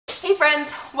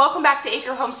friends, welcome back to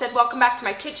Acre Homestead. Welcome back to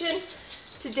my kitchen.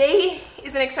 Today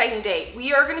is an exciting day.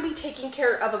 We are going to be taking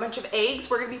care of a bunch of eggs.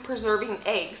 We're going to be preserving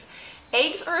eggs.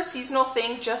 Eggs are a seasonal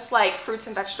thing just like fruits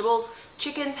and vegetables.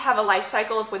 Chickens have a life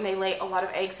cycle of when they lay a lot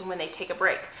of eggs and when they take a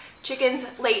break. Chickens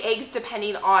lay eggs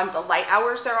depending on the light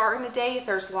hours there are in a day. If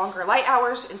there's longer light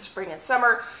hours in spring and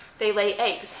summer, they lay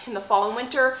eggs. In the fall and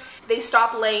winter, they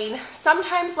stop laying.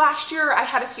 Sometimes last year I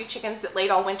had a few chickens that laid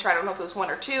all winter. I don't know if it was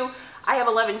 1 or 2. I have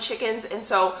 11 chickens, and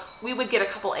so we would get a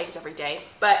couple eggs every day.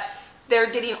 But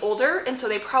they're getting older, and so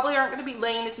they probably aren't going to be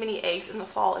laying as many eggs in the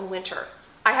fall and winter.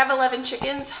 I have 11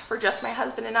 chickens for just my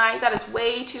husband and I. That is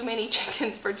way too many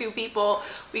chickens for 2 people.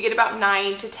 We get about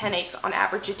 9 to 10 eggs on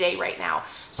average a day right now.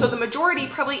 So the majority,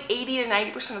 probably 80 to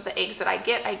 90% of the eggs that I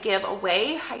get, I give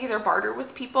away. I either barter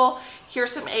with people,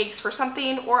 here's some eggs for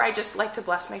something, or I just like to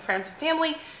bless my friends and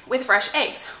family with fresh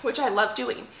eggs, which I love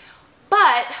doing.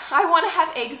 But I want to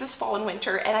have eggs this fall and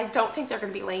winter, and I don't think they're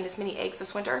going to be laying as many eggs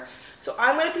this winter. So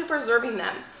I'm going to be preserving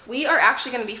them. We are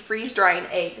actually going to be freeze drying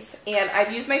eggs, and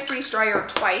I've used my freeze dryer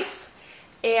twice.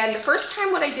 And the first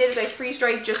time what I did is I freeze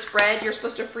dried just bread. You're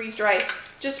supposed to freeze dry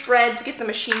just bread to get the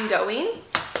machine going.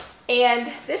 And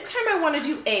this time I want to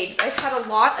do eggs. I've had a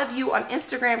lot of you on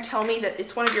Instagram tell me that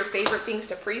it's one of your favorite things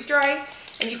to freeze dry,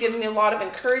 and you've given me a lot of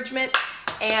encouragement.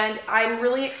 And I'm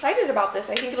really excited about this.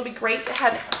 I think it'll be great to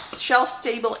have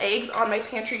shelf-stable eggs on my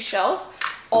pantry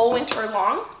shelf all winter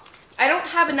long. I don't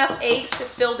have enough eggs to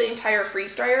fill the entire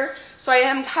freeze dryer, so I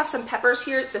have some peppers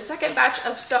here. The second batch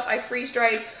of stuff I freeze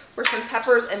dried were some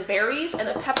peppers and berries, and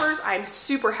the peppers, I'm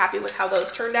super happy with how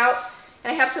those turned out.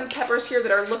 And I have some peppers here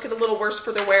that are looking a little worse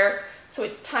for the wear, so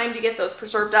it's time to get those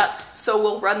preserved up, so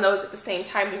we'll run those at the same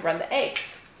time we run the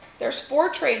eggs. There's 4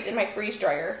 trays in my freeze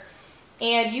dryer,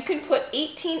 and you can put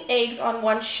 18 eggs on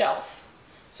one shelf.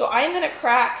 So I'm going to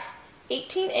crack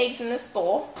 18 eggs in this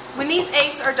bowl. When these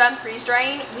eggs are done freeze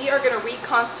drying, we are going to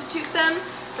reconstitute them,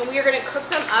 and we are going to cook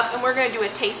them up, and we're going to do a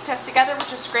taste test together,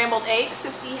 which is scrambled eggs,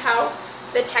 to see how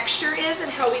the texture is and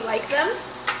how we like them.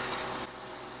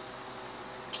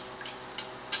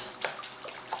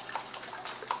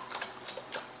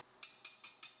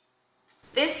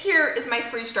 This here is my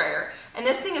freeze dryer, and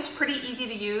this thing is pretty easy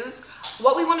to use.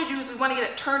 What we want to do is we want to get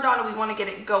it turned on and we want to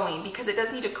get it going because it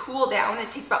does need to cool down. It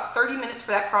takes about 30 minutes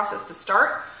for that process to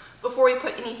start before we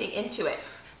put anything into it.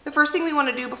 The first thing we want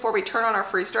to do before we turn on our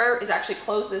freeze dryer is actually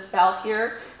close this valve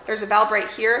here. There's a valve right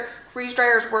here. Freeze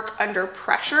dryers work under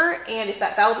pressure, and if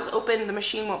that valve is open, the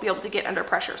machine won't be able to get under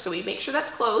pressure. So we make sure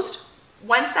that's closed.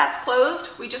 Once that's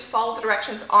closed, we just follow the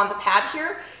directions on the pad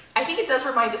here. I think it does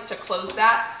remind us to close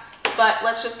that, but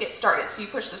let's just get started. So you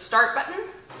push the start button.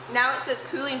 Now it says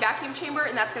cooling vacuum chamber,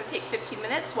 and that's going to take 15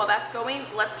 minutes. While that's going,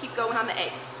 let's keep going on the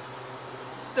eggs.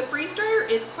 The freeze dryer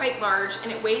is quite large,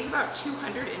 and it weighs about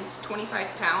 225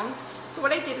 pounds. So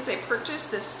what I did is I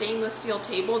purchased this stainless steel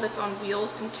table that's on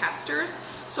wheels and casters,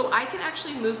 so I can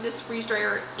actually move this freeze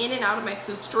dryer in and out of my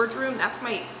food storage room. That's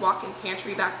my walk-in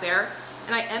pantry back there,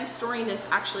 and I am storing this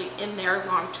actually in there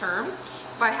long term.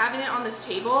 By having it on this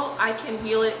table, I can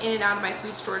wheel it in and out of my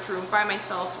food storage room by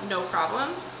myself, no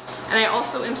problem. And I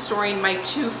also am storing my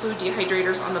 2 food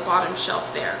dehydrators on the bottom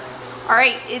shelf there.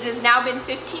 Alright, it has now been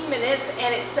 15 minutes,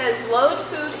 and it says load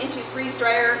food into freeze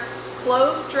dryer,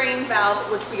 close drain valve,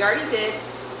 which we already did.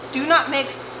 Do not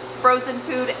mix frozen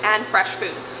food and fresh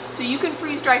food. So you can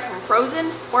freeze dry from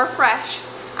frozen or fresh.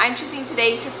 I'm choosing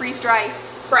today to freeze dry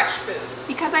fresh food.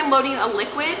 Because I'm loading a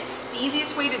liquid, the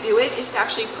easiest way to do it is to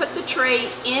actually put the tray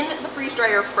in the freeze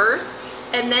dryer first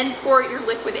and then pour your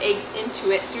liquid eggs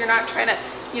into it, so you're not trying to,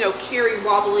 carry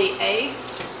wobbly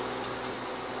eggs.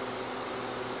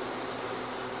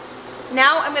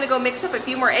 Now I'm going to go mix up a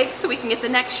few more eggs so we can get the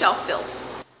next shelf filled.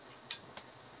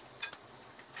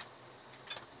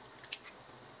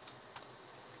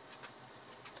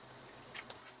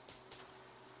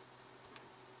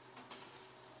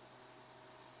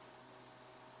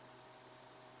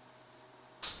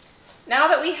 Now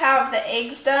that we have the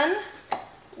eggs done,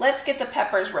 let's get the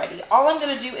peppers ready. All I'm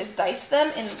going to do is dice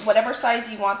them in whatever size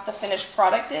you want the finished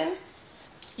product in.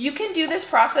 You can do this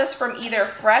process from either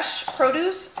fresh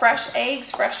produce, fresh eggs,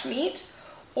 fresh meat,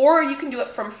 or you can do it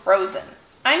from frozen.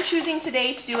 I'm choosing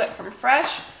today to do it from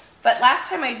fresh, but last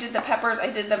time I did the peppers,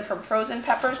 I did them from frozen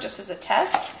peppers just as a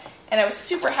test, and I was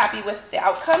super happy with the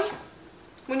outcome.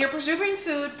 When you're preserving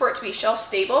food for it to be shelf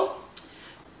stable,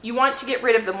 you want to get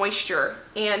rid of the moisture,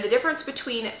 and the difference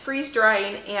between freeze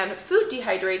drying and food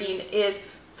dehydrating is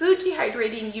food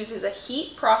dehydrating uses a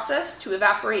heat process to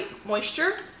evaporate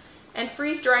moisture, and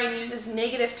freeze drying uses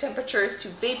negative temperatures to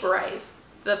vaporize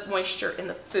the moisture in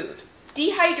the food.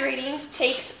 Dehydrating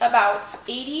takes about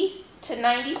 80 to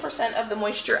 90% of the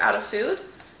moisture out of food.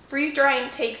 Freeze drying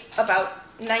takes about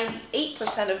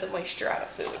 98% of the moisture out of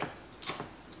food.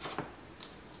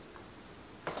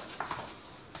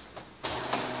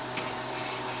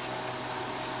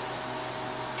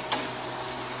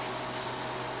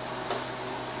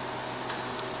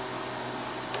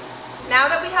 Now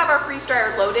that we have our freeze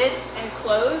dryer loaded and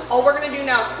closed, all we're gonna do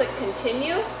now is click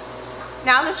continue.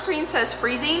 Now the screen says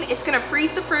freezing. It's gonna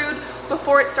freeze the food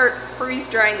before it starts freeze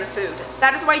drying the food.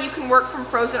 That is why you can work from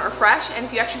frozen or fresh, and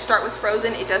if you actually start with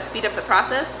frozen, it does speed up the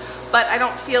process, but I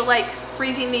don't feel like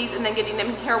freezing these and then getting them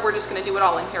in here. We're just gonna do it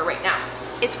all in here right now.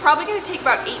 It's probably gonna take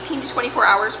about 18 to 24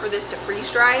 hours for this to freeze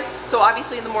dry, so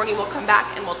obviously in the morning we'll come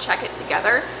back and we'll check it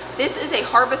together. This is a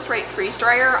harvest rate freeze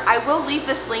dryer. I will leave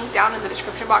this link down in the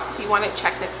description box if you wanna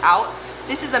check this out.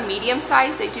 This is a medium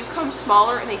size. They do come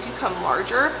smaller and they do come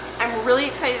larger. I'm really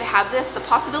excited to have this. The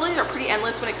possibilities are pretty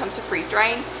endless when it comes to freeze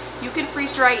drying. You can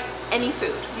freeze dry any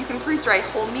food. You can freeze dry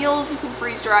whole meals. You can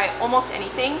freeze dry almost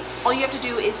anything. All you have to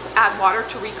do is add water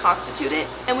to reconstitute it.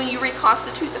 And when you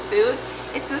reconstitute the food,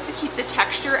 it's supposed to keep the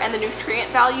texture and the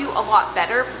nutrient value a lot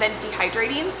better than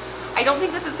dehydrating. I don't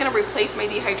think this is gonna replace my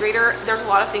dehydrator. There's a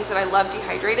lot of things that I love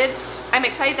dehydrated. I'm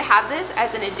excited to have this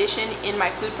as an addition in my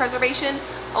food preservation,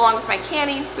 along with my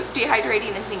canning, food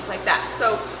dehydrating, and things like that.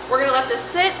 So we're gonna let this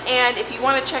sit, and if you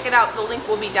wanna check it out, the link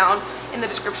will be down in the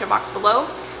description box below.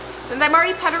 Since I'm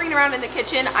already puttering around in the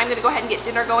kitchen, I'm gonna go ahead and get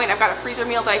dinner going. I've got a freezer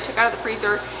meal that I took out of the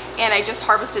freezer, and I just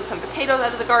harvested some potatoes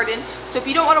out of the garden. So if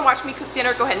you don't wanna watch me cook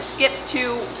dinner, go ahead and skip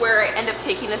to where I end up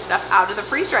taking this stuff out of the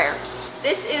freeze dryer.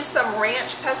 This is some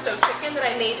ranch pesto chicken that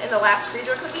I made in the last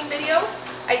freezer cooking video.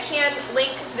 I can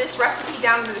link this recipe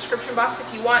down in the description box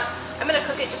if you want. I'm gonna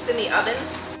cook it just in the oven.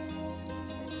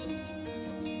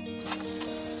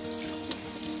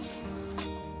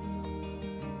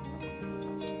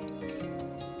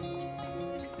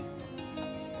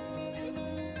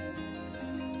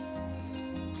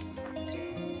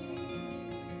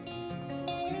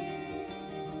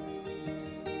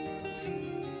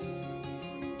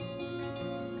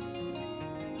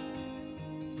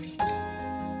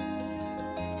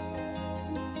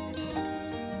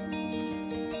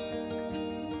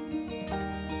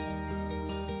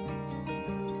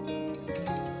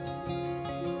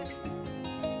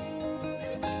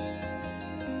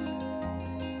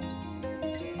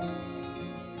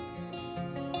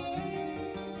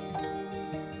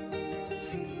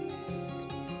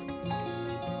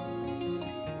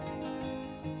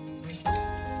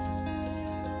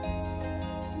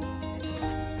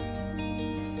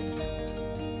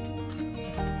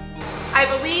 I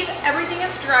believe everything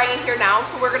is dry in here now,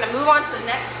 so we're gonna move on to the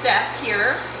next step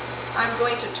here. I'm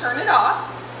going to turn it off.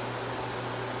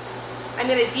 I'm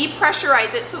gonna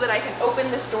depressurize it so that I can open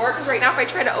this door, because right now if I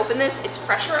try to open this, it's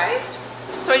pressurized.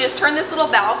 So I just turn this little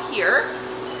valve here,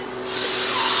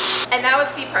 and now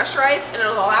it's depressurized, and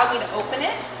it'll allow me to open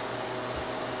it.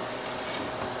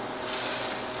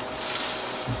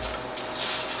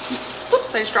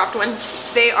 Oops, I just dropped one.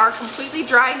 They are completely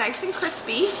dry, nice and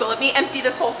crispy, so let me empty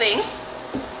this whole thing.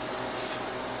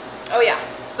 Oh yeah,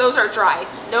 those are dry.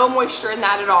 No moisture in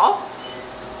that at all.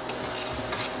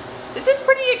 This is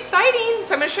pretty exciting.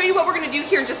 So I'm gonna show you what we're gonna do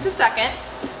here in just a second.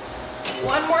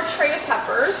 One more tray of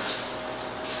peppers.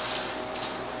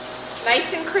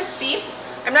 Nice and crispy.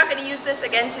 I'm not gonna use this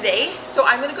again today, so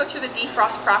I'm gonna go through the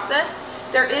defrost process.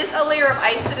 There is a layer of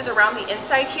ice that is around the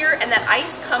inside here, and that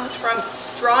ice comes from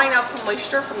drawing out the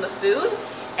moisture from the food,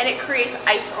 and it creates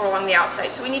ice along the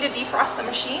outside. So we need to defrost the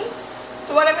machine.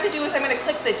 So what I'm gonna do is I'm gonna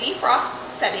click the defrost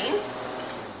setting.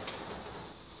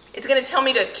 It's gonna tell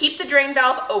me to keep the drain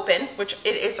valve open, which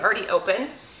it is already open.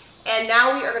 And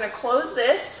now we are gonna close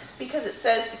this because it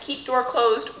says to keep door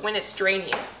closed when it's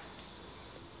draining.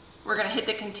 We're gonna hit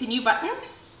the continue button,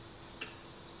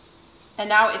 and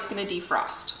now it's gonna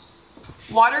defrost.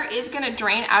 Water is gonna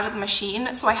drain out of the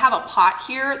machine, so I have a pot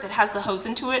here that has the hose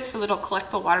into it so that it'll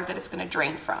collect the water that it's gonna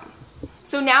drain from.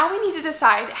 So now we need to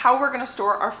decide how we're gonna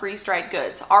store our freeze-dried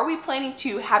goods. Are we planning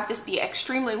to have this be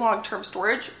extremely long-term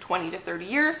storage, 20 to 30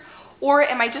 years, or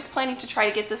am I just planning to try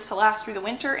to get this to last through the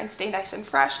winter and stay nice and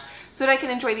fresh so that I can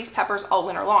enjoy these peppers all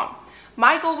winter long?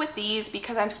 My goal with these,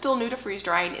 because I'm still new to freeze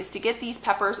drying, is to get these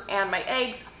peppers and my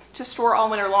eggs to store all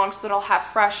winter long so that I'll have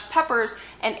fresh peppers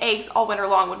and eggs all winter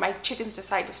long when my chickens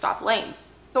decide to stop laying.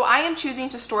 So I am choosing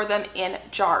to store them in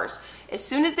jars. As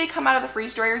soon as they come out of the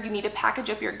freeze dryer, you need to package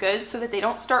up your goods so that they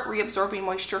don't start reabsorbing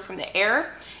moisture from the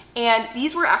air. And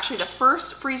these were actually the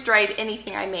first freeze-dried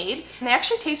anything I made, and they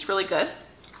actually taste really good.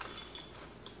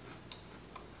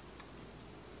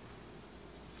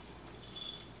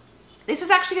 This is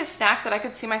is actually a snack that I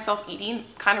could see myself eating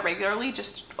kind of regularly,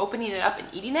 just opening it up and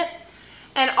eating it.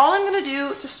 And all I'm gonna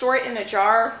do to store it in a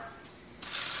jar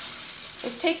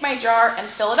is take my jar and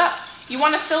fill it up. You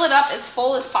wanna fill it up as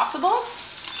full as possible.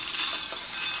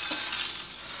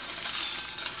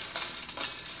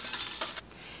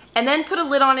 And then put a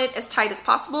lid on it as tight as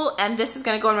possible, and this is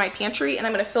gonna go in my pantry, and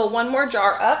I'm gonna fill one more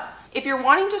jar up. If you're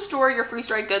wanting to store your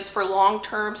freeze-dried goods for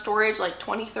long-term storage, like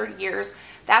 20, 30 years,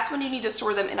 that's when you need to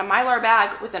store them in a Mylar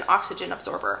bag with an oxygen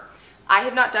absorber. I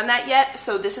have not done that yet,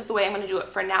 so this is the way I'm gonna do it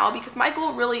for now, because my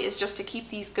goal really is just to keep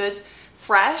these goods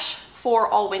fresh for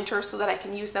all winter so that I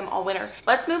can use them all winter.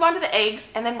 Let's move on to the eggs,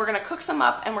 and then we're gonna cook some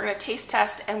up, and we're gonna taste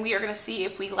test, and we are gonna see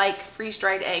if we like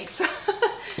freeze-dried eggs.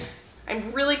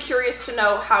 I'm really curious to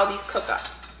know how these cook up.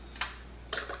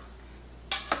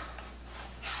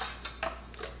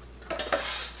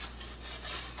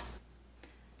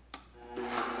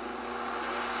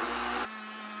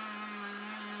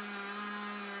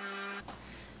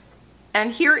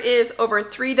 And here is over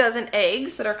 3 dozen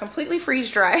eggs that are completely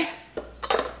freeze-dried.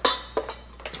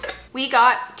 We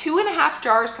got 2.5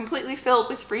 jars completely filled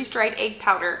with freeze-dried egg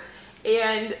powder.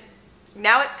 And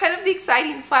now it's kind of the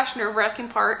exciting / nerve-wracking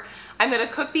part. I'm gonna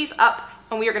cook these up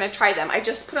and we are gonna try them. I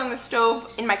just put on the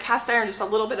stove in my cast iron just a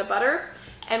little bit of butter,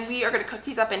 and we are gonna cook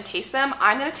these up and taste them.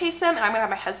 I'm gonna taste them, and I'm gonna have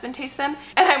my husband taste them.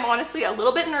 And I'm honestly a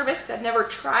little bit nervous because I've never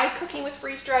tried cooking with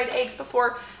freeze-dried eggs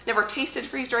before, never tasted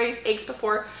freeze-dried eggs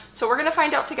before. So we're gonna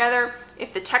find out together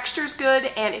if the texture's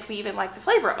good and if we even like the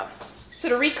flavor of them. So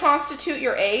to reconstitute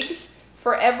your eggs,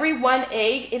 for every 1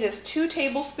 egg, it is 2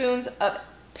 tablespoons of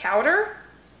powder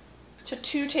to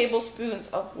 2 tablespoons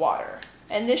of water.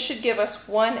 And this should give us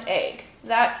 1 egg.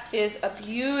 That is a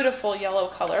beautiful yellow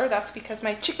color. That's because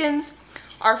my chickens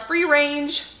are free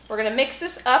range. We're gonna mix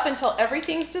this up until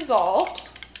everything's dissolved.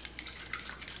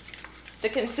 The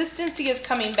consistency is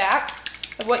coming back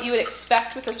of what you would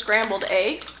expect with a scrambled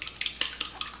egg.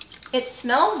 It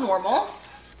smells normal.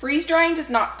 Freeze drying does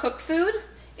not cook food.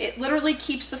 It literally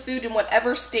keeps the food in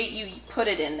whatever state you put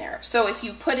it in there. So if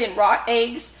you put in raw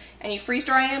eggs and you freeze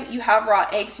dry them, you have raw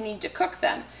eggs, you need to cook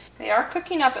them. They are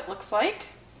cooking up, it looks like.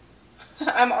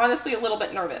 I'm honestly a little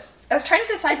bit nervous. I was trying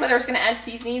to decide whether I was gonna add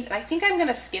seasonings, and I think I'm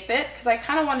gonna skip it because I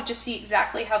kind of want to just see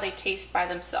exactly how they taste by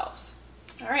themselves.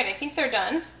 All right, I think they're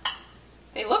done.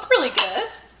 They look really good.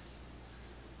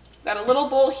 Got a little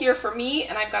bowl here for me,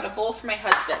 and I've got a bowl for my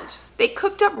husband. They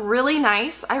cooked up really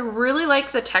nice. I really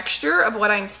like the texture of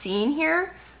what I'm seeing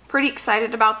here. Pretty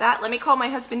excited about that. Let me call my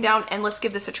husband down and let's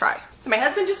give this a try. So my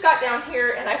husband just got down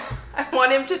here, and I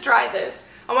want him to try this.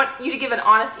 I want you to give an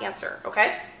honest answer,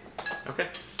 okay? Okay.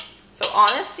 So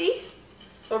honesty.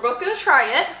 So we're both gonna try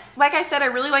it. Like I said, I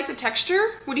really like the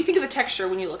texture. What do you think of the texture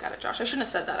when you look at it, Josh? I shouldn't have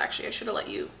said that, actually. I should have let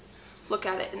you look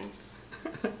at it.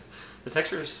 And The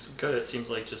texture's good. It seems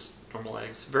like just normal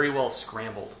eggs. Very well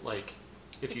scrambled, like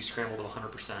if you scramble them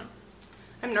 100%.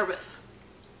 I'm nervous.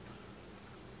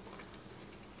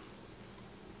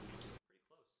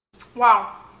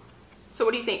 Wow. So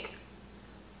what do you think?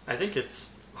 I think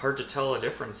it's hard to tell a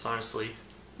difference, honestly.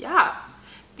 Yeah.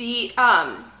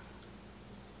 I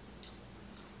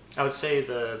would say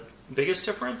the biggest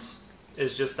difference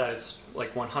is just that it's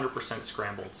like 100%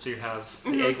 scrambled. So you have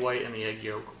the egg white and the egg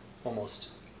yolk almost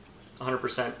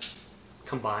 100%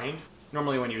 combined.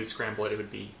 Normally when you would scramble it, it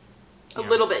would be a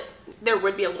little bit, there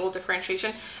would be a little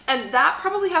differentiation. And that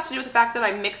probably has to do with the fact that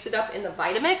I mixed it up in the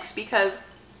Vitamix, because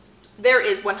there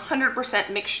is 100%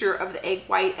 mixture of the egg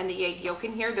white and the egg yolk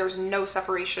in here. There's no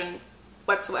separation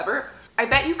whatsoever. I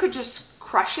bet you could just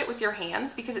crush it with your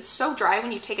hands because it's so dry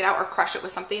when you take it out, or crush it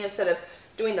with something instead of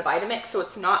doing the Vitamix, so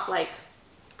it's not like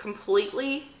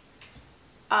completely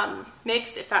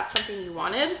mixed, if that's something you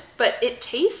wanted. But it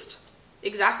tastes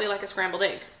exactly like a scrambled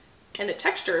egg, and the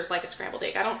texture is like a scrambled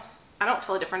egg. I don't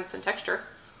tell a difference in texture.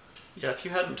 Yeah, if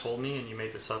you hadn't told me and you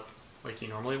made this up like you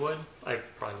normally would, I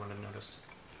probably wouldn't have noticed.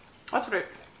 That's what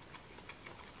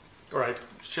Or I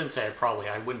shouldn't say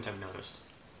I wouldn't have noticed.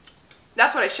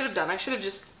 That's what I should have done. I should have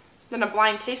just done a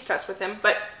blind taste test with him,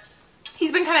 but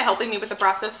he's been kind of helping me with the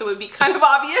process, so it would be kind of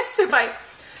obvious if I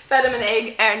fed him an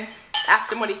egg and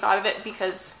asked him what he thought of it,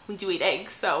 because we do eat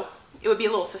eggs, so it would be a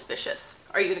little suspicious.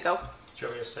 Are you gonna go? Do you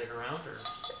want me to stick around, or?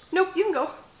 Nope, you can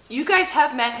go. You guys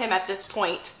have met him at this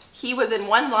point. He was in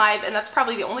one live, and that's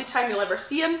probably the only time you'll ever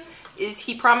see him. Is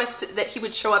he promised that he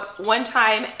would show up one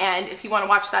time, and if you want to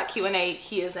watch that Q&A,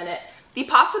 he is in it. The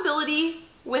possibility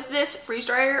with this freeze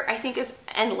dryer, I think, is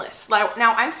endless. Now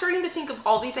I'm starting to think of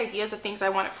all these ideas of things I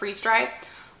want to freeze dry.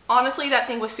 Honestly, that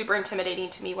thing was super intimidating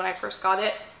to me when I first got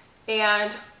it,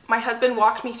 and my husband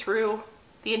walked me through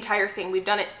the entire thing. We've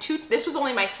done it this was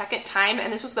only my second time,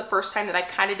 and this was the first time that I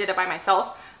kind of did it by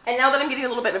myself. And now that I'm getting a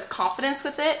little bit of confidence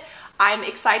with it, I'm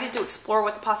excited to explore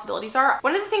what the possibilities are.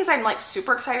 One of the things I'm like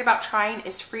super excited about trying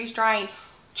is freeze drying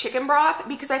chicken broth,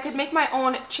 because I could make my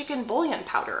own chicken bouillon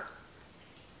powder.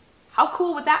 How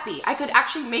cool would that be? I could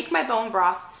actually make my bone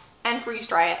broth and freeze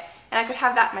dry it, and I could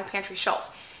have that in my pantry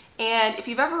shelf. And if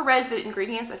you've ever read the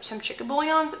ingredients of some chicken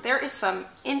bouillons, there is some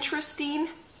interesting,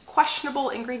 questionable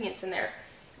ingredients in there.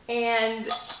 And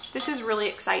this is really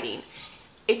exciting.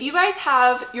 If you guys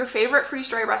have your favorite freeze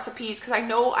dry recipes, because I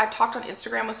know I've talked on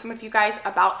Instagram with some of you guys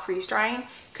about freeze drying,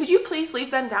 could you please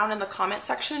leave them down in the comment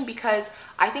section? Because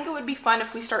I think it would be fun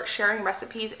if we start sharing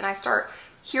recipes and I start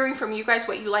hearing from you guys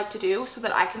what you like to do, so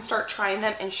that I can start trying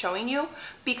them and showing you.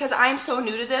 Because I'm so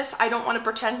new to this, I don't want to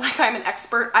pretend like I'm an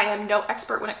expert. I am no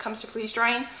expert when it comes to freeze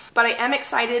drying, but I am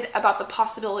excited about the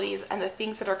possibilities and the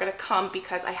things that are going to come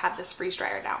because I have this freeze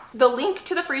dryer now. The link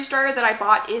to the freeze dryer that I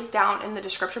bought is down in the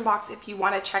description box if you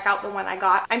want to check out the one I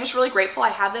got. I'm just really grateful I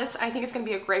have this. I think it's going to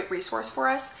be a great resource for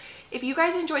us. If you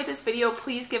guys enjoyed this video,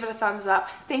 please give it a thumbs up.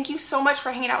 Thank you so much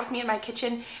for hanging out with me in my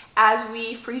kitchen as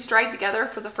we freeze dried together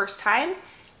for the first time.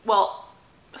 Well,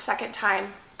 second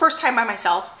time. First time by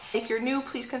myself. If you're new,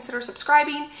 please consider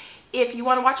subscribing. If you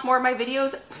want to watch more of my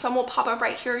videos, some will pop up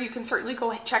right here. You can certainly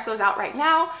go check those out right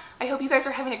now. I hope you guys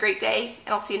are having a great day,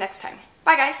 and I'll see you next time.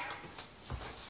 Bye, guys.